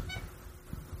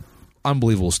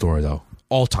 Unbelievable story though.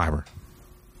 All-time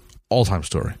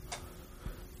story.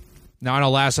 Now, in our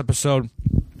last episode,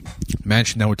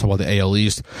 mentioned that we're talking about the AL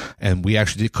East, and we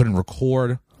actually couldn't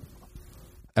record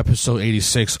episode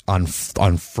 86 on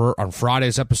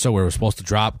Friday's episode where it was supposed to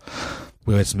drop.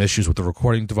 We had some issues with the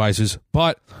recording devices,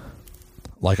 but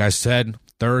like I said,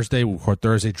 Thursday, we record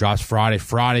Thursday, drops Friday.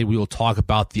 Friday, we will talk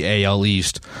about the AL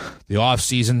East, the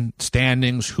offseason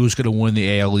standings, who's going to win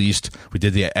the AL East. We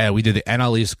did the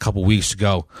NL East a couple weeks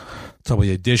ago. Talk about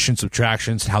the additions,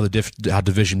 subtractions, how how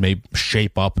division may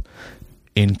shape up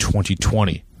in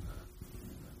 2020.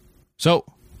 So,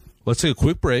 let's take a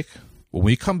quick break. When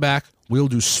we come back, we'll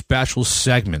do special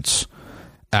segments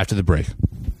after the break.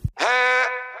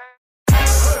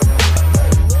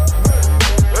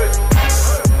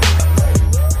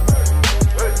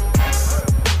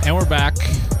 And we're back.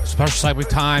 Special segment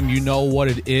time. You know what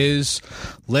it is.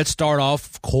 Let's start off,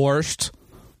 of course,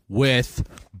 with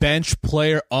Bench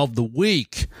Player of the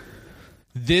Week.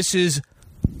 This is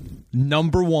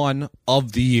number one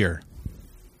of the year.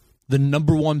 The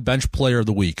number one bench player of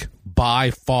the week.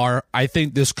 By far, I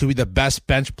think this could be the best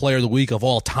bench player of the week of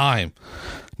all time.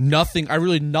 Nothing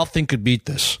could beat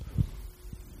this.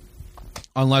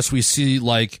 Unless we see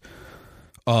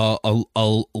a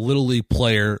Little League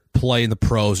player play in the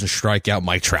pros and strike out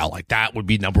Mike Trout. That would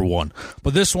be number one.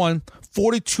 But this one,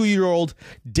 42-year-old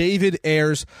David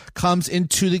Ayers comes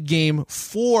into the game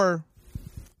for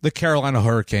the Carolina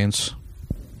Hurricanes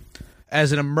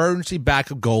as an emergency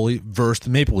backup goalie versus the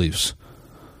Maple Leafs.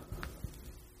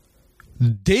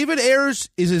 David Ayers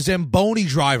is a Zamboni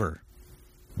driver.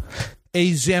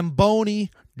 A Zamboni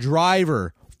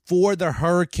driver for the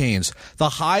Hurricanes. The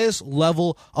highest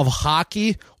level of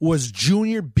hockey was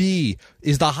Junior B,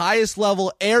 is the highest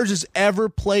level Ayers has ever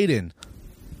played in.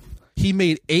 He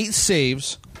made 8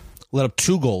 saves, let up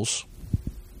 2 goals,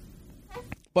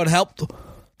 but helped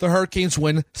the Hurricanes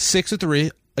win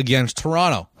 6-3 against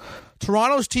Toronto.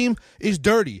 Toronto's team is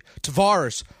dirty.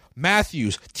 Tavares,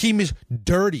 Matthews, team is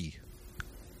dirty.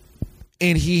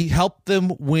 And he helped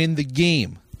them win the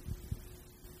game.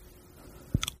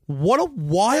 What a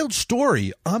wild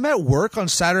story. I'm at work on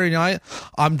Saturday night.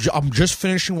 I'm just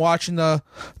finishing watching the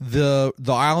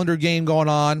Islander game going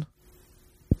on.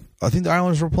 I think the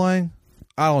Islanders were playing.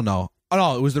 I don't know. Oh,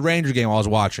 no, it was the Ranger game I was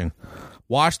watching.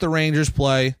 Watched the Rangers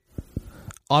play.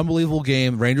 Unbelievable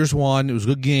game. Rangers won. It was a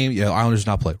good game. Yeah, Islanders did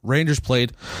not play. Rangers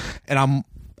played. And I'm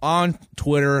on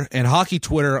Twitter, and hockey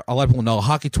Twitter, I'll let people know,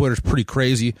 hockey Twitter is pretty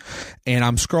crazy. And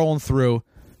I'm scrolling through,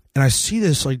 and I see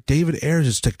this, like, David Ayres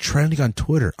is like trending on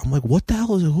Twitter. I'm like, what the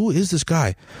hell who is this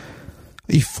guy?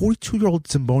 A 42-year-old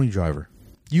Zamboni driver.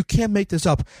 You can't make this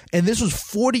up. And this was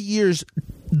 40 years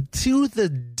to the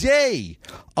day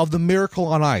of the Miracle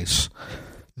on Ice.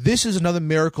 This is another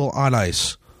Miracle on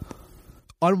Ice.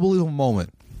 Unbelievable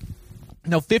moment.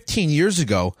 Now, 15 years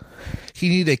ago, he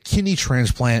needed a kidney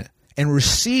transplant and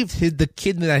received the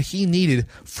kidney that he needed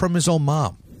from his own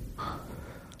mom.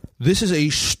 This is a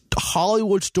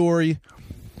Hollywood story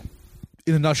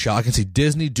in a nutshell. I can see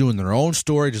Disney doing their own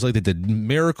story, just like they did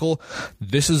Miracle.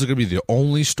 This is going to be the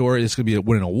only story. It's going to be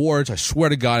winning awards. I swear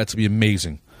to God, it's going to be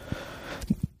amazing.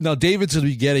 Now, David's going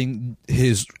to be getting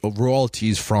his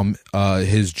royalties from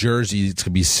his jersey. It's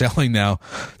going to be selling now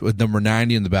with number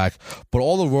 90 in the back. But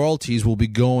all the royalties will be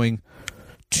going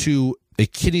to a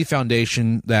kidney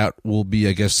foundation that will be,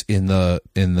 I guess, in the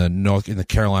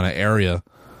Carolina area,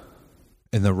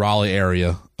 in the Raleigh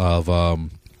area of.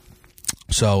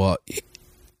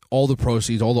 All the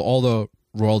proceeds, all the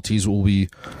royalties will be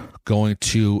going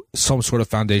to some sort of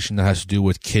foundation that has to do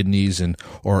with kidneys,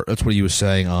 or that's what he was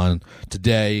saying on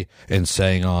Today and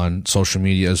saying on social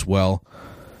media as well.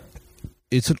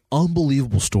 It's an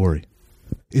unbelievable story.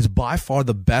 It's by far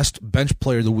the best bench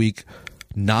player of the week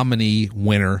nominee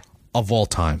winner of all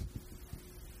time.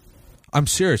 I'm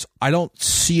serious. I don't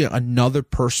see another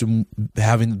person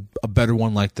having a better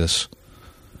one like this.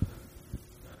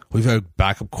 We've had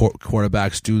backup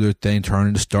quarterbacks do their thing, turn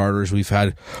into starters. We've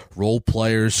had role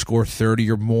players score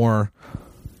 30 or more.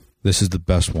 This is the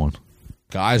best one.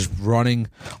 Guys running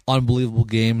unbelievable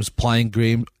games,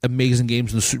 playing amazing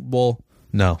games in the Super Bowl.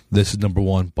 No, this is number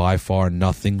one by far.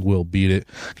 Nothing will beat it.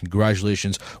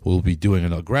 Congratulations. We'll be doing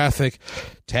another graphic,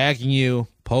 tagging you,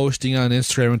 posting on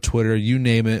Instagram and Twitter. You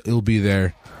name it, it'll be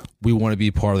there. We want to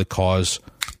be part of the cause.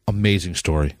 Amazing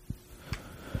story.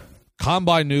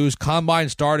 Combine news, combine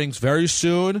startings very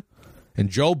soon, and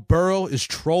Joe Burrow is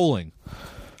trolling.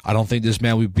 I don't think this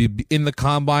man would be in the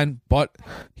combine, but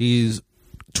he's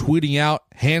tweeting out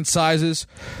hand sizes.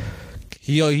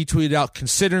 He tweeted out,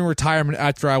 considering retirement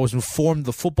after I was informed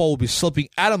the football will be slipping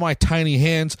out of my tiny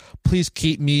hands. Please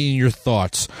keep me in your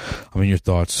thoughts. I mean, your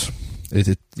thoughts.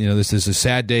 This is a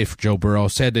sad day for Joe Burrow,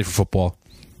 sad day for football.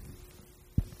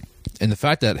 And the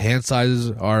fact that hand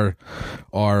sizes are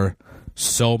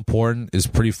so important is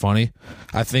pretty funny.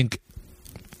 I think,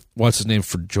 what's his name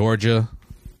for Georgia?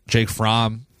 Jake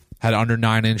Fromm had under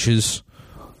 9 inches.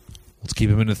 Let's keep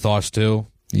him in the thoughts, too.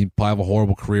 He'd probably have a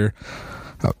horrible career.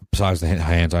 Besides the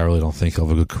hands, I really don't think he'll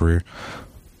have a good career.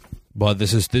 But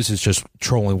this is just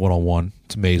trolling 101.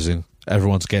 It's amazing.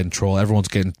 Everyone's getting trolled. Everyone's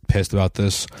getting pissed about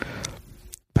this.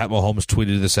 Pat Mahomes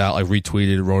tweeted this out. I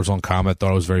retweeted it, wrote his own comment.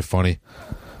 Thought it was very funny.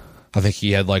 I think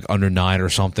he had like under 9 or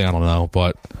something. I don't know,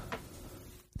 but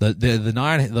the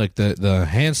 9, like the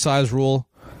hand size rule,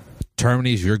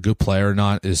 determining if you're a good player or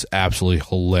not, is absolutely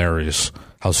hilarious.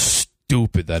 How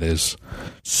stupid that is.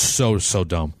 So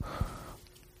dumb.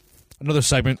 Another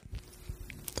segment,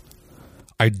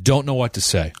 I don't know what to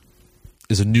say,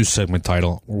 is a new segment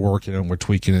title. We're working on it, we're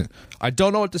tweaking it. I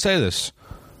don't know what to say to this.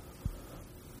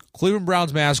 Cleveland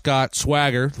Browns mascot,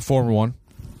 Swagger, the former one,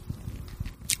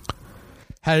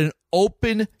 had an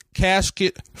open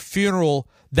casket funeral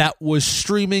that was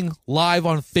streaming live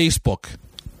on Facebook.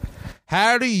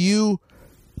 I don't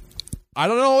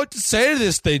know what to say to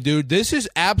this thing, dude. This is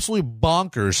absolutely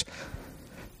bonkers.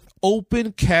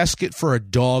 Open casket for a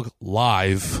dog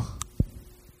live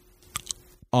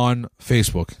on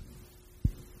Facebook.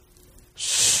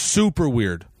 Super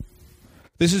weird.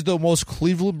 This is the most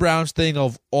Cleveland Browns thing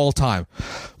of all time.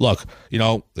 Look,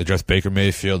 they draft Baker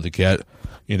Mayfield to get,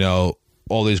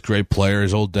 all these great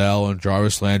players, Odell and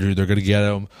Jarvis Landry. They're going to get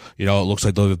them. It looks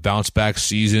like they'll have a bounce-back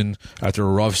season after a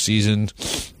rough season.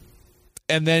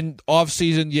 And then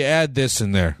off-season, you add this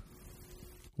in there.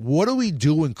 What do we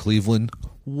do in Cleveland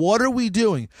What are we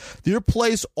doing? Your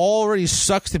place already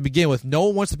sucks to begin with. No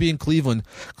one wants to be in Cleveland.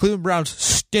 Cleveland Browns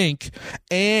stink.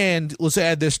 And let's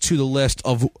add this to the list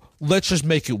of let's just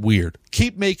make it weird.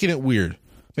 Keep making it weird.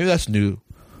 Maybe that's new.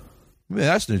 Maybe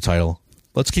that's a new title.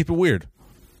 Let's keep it weird.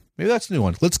 Maybe that's a new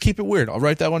one. Let's keep it weird. I'll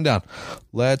write that one down.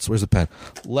 Where's the pen?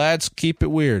 Let's keep it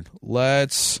weird.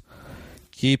 Let's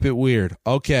keep it weird.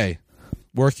 Okay.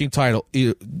 Working title.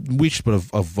 We should put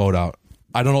a vote out.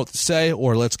 I don't know what to say,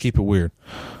 or let's keep it weird.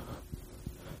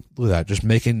 Look at that. Just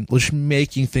making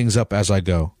things up as I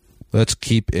go. Let's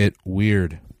keep it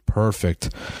weird.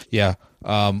 Perfect. Yeah.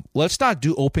 Let's not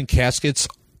do open caskets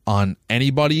on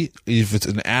anybody, if it's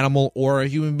an animal or a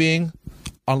human being,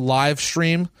 on live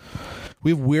stream. We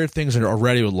have weird things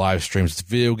already with live streams. It's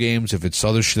video games. If it's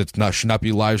other shit that should not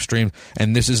be live streamed,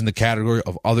 and this is in the category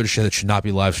of other shit that should not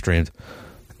be live streamed.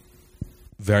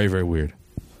 Very, very weird.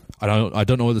 I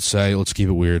don't know what to say. Let's keep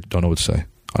it weird. Don't know what to say.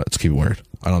 Let's keep it weird.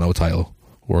 I don't know what title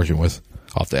we're working with.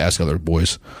 I'll have to ask other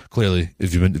boys. Clearly,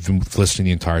 if you've been listening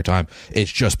the entire time,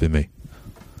 it's just been me.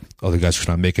 Other guys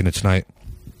are not making it tonight.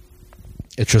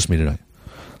 It's just me tonight.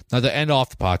 Now, to end off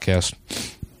the podcast,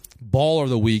 Baller of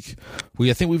the Week.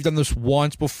 I think we've done this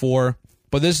once before,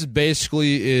 but this is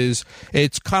basically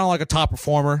it's kind of like a top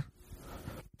performer,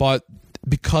 but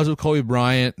because of Kobe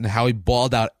Bryant and how he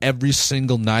balled out every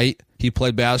single night he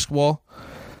played basketball,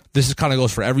 this is kind of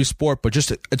goes for every sport, but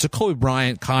just it's a Kobe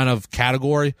Bryant kind of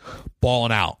category,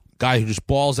 balling out. Guy who just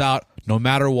balls out no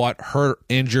matter what, hurt,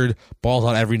 injured, balls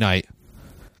out every night.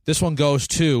 This one goes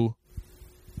to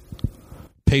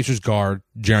Pacers guard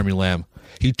Jeremy Lamb.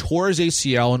 He tore his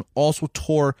ACL and also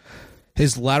tore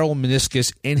his lateral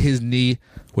meniscus in his knee,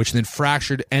 which then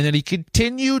fractured, and then he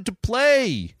continued to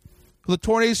play with a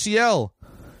torn ACL.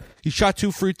 He shot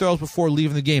 2 free throws before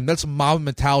leaving the game. That's Mamba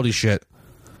mentality shit.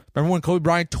 Remember when Kobe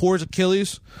Bryant tore his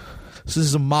Achilles? This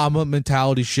is a Mamba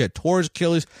mentality shit. Tore his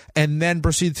Achilles and then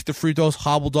proceeded to take the free throws,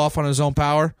 hobbled off on his own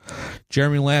power.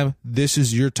 Jeremy Lamb, this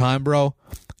is your time, bro.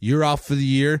 You're out for the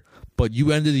year, but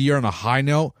you ended the year on a high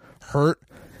note, hurt,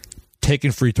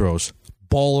 taking free throws.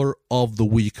 Baller of the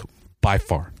week by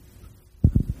far.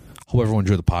 Hope everyone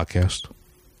enjoyed the podcast.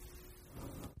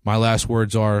 My last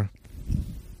words are,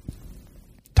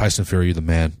 Tyson Fury, you're the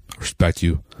man. I respect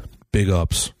you. Big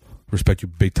ups. Respect you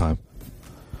big time.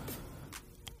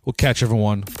 We'll catch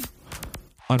everyone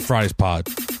on Friday's pod.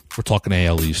 We're talking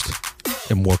AL East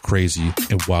and more crazy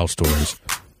and wild stories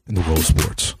in the world of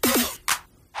sports.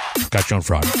 Got you on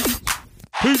Friday.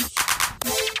 Peace.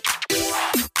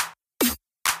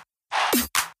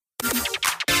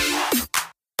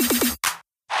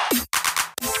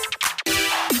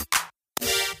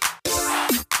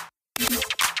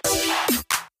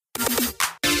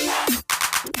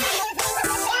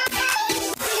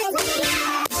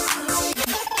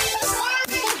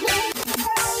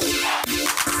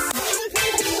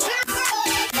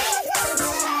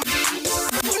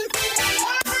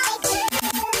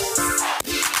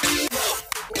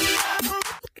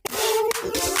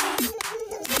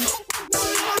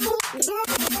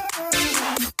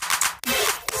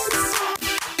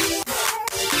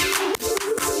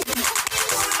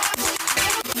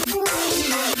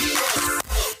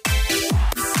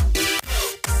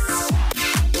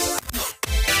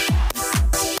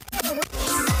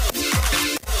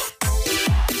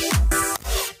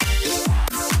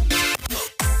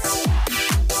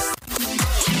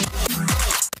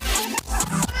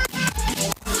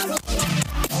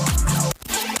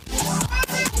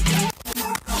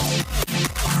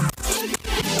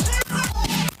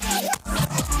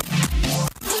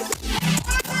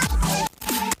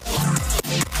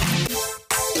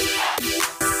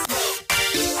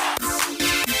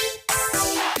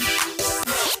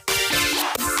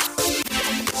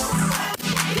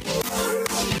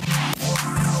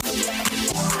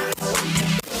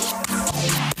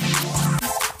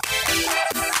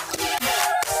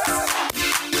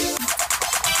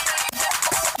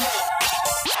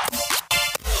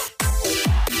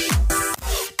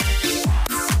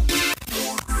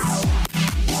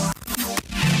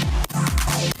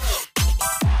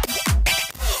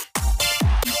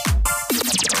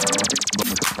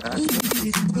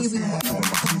 EOTB.